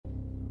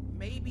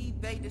maybe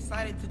they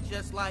decided to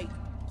just, like,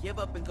 give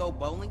up and go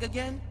bowling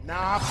again?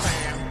 Nah,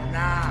 fam,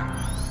 nah.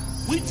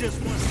 We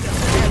just one step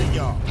ahead of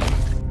y'all.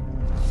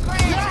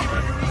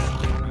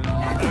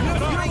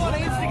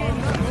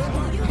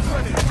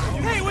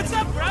 Hey, what's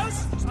up, bros?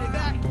 Stay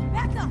back.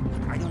 Back up.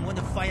 I don't want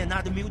to fight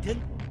another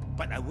mutant,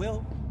 but I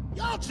will.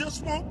 Y'all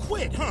just won't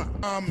quit, huh?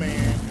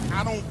 Man,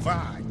 I don't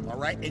vibe, all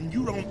right? And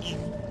you don't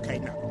either. Okay,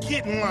 now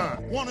get in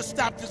line. Want to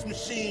stop this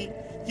machine?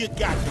 You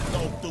got to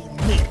go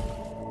through me.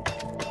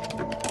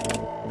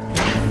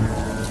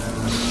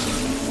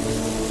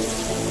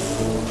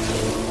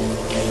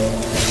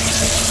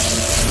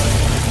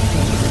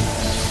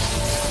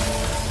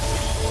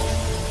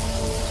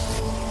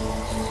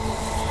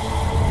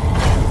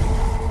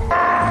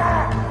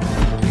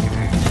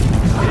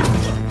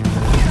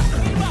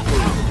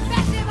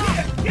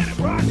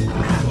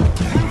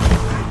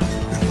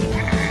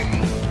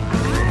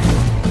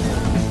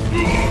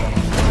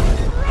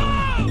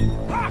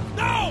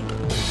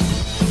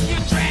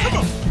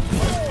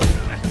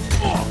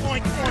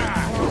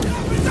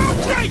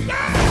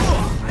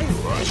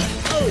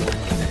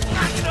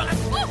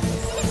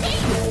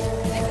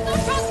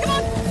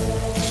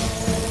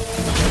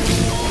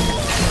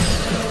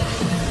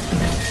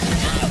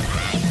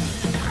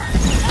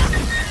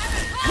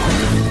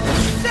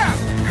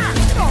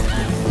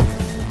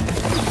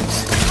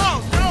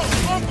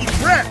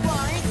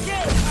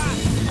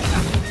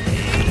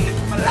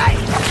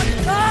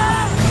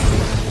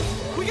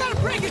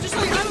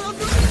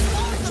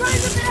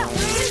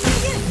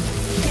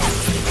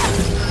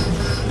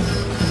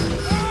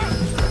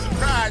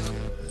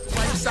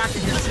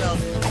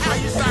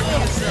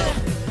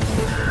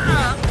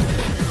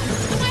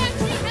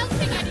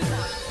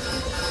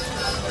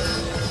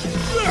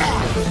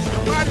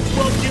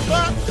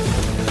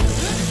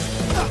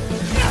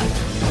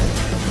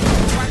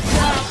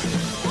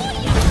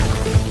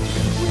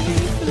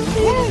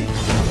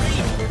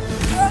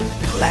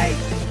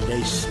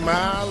 They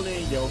smile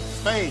in your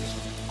face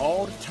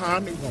all the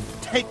time. They want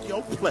to take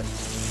your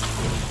place.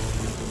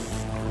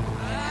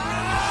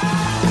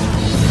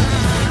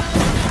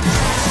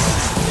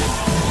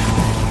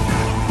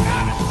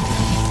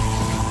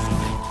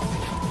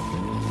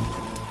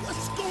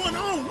 What's going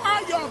on?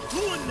 Why are y'all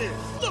doing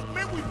this? Look,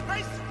 man, we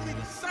basically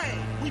the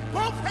same. We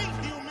both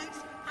hate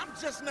humans. I'm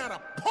just not a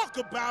punk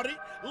about it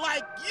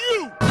like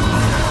you.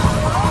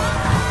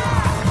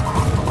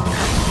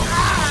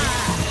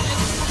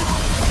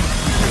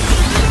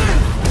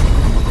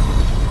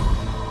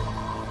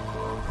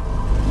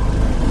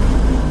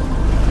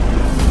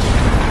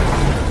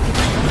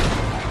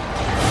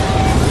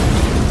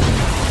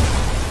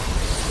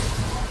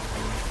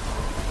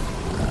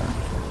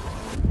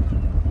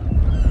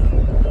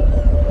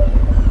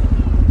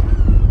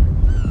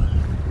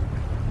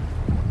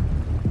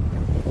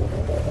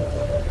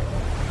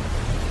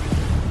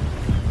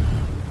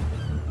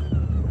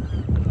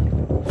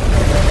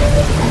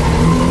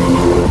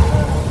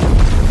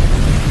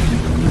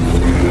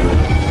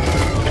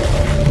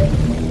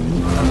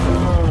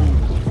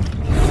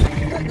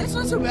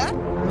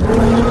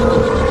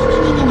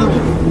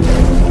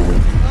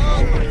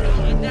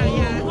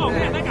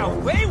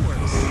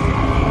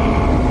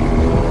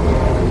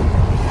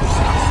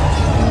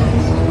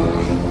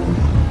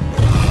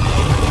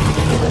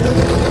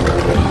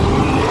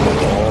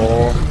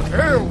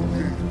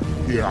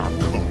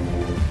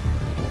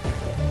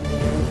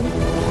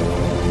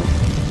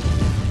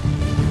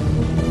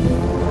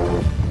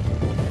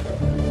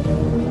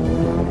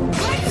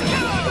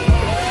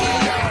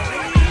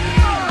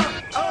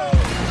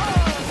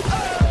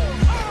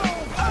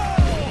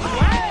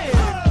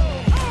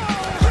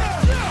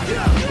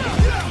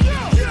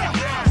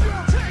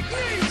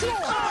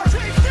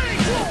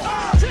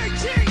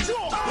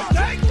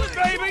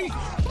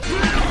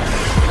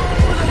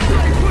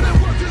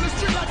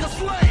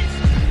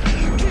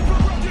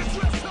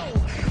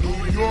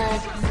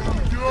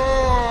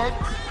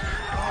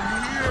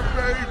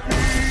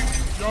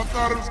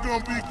 Thought it was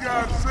gonna be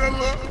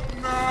Godzilla?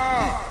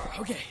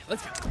 Nah. Okay,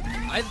 let's go.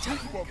 By the time.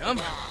 Come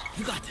on.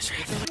 You got this,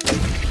 right?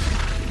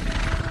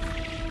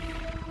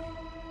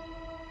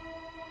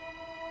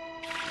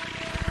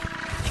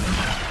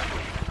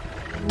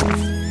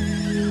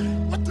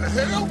 What the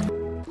hell?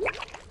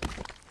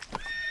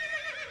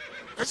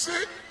 That's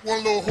it?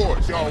 One little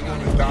horse. Y'all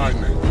want to die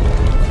now.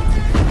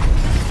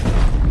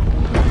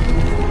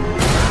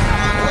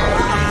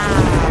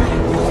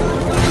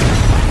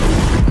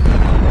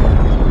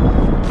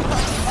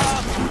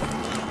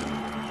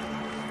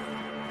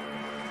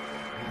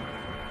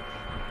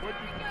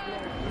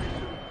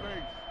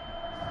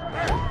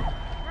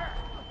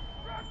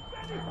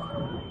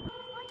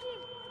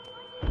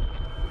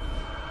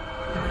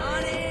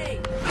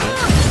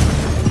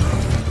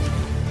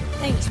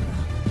 Thanks, bro.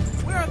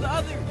 Where are the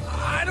others?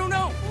 I don't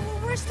know.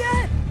 Where's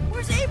Dad?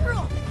 Where's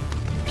April?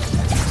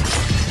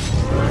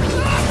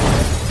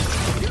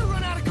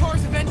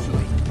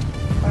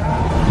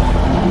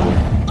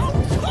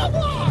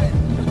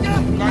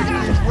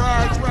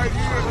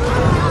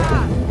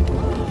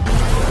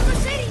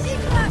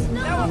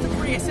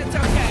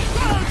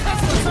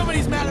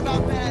 Somebody's mad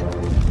about that.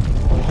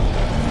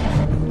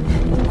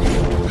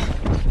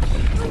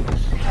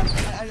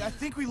 I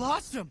think we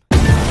lost him.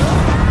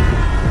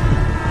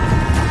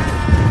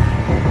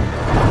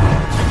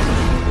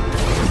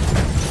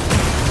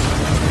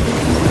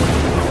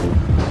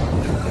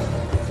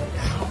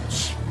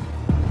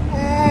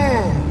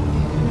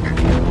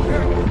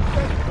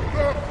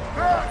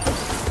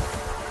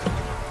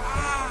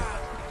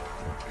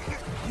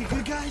 You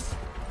good, guys?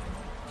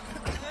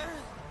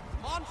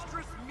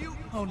 Monstrous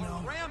mutants Oh,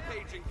 no.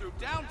 rampaging through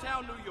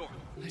downtown New York.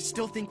 I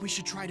still think we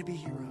should try to be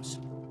heroes.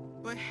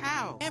 But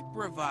how?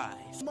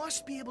 Improvise.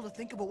 Must be able to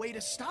think of a way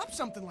to stop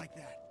something like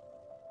that.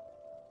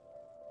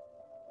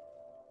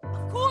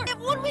 Of course! They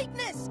have one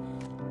weakness!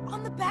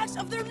 On the backs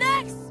of their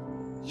necks!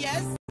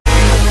 Yes.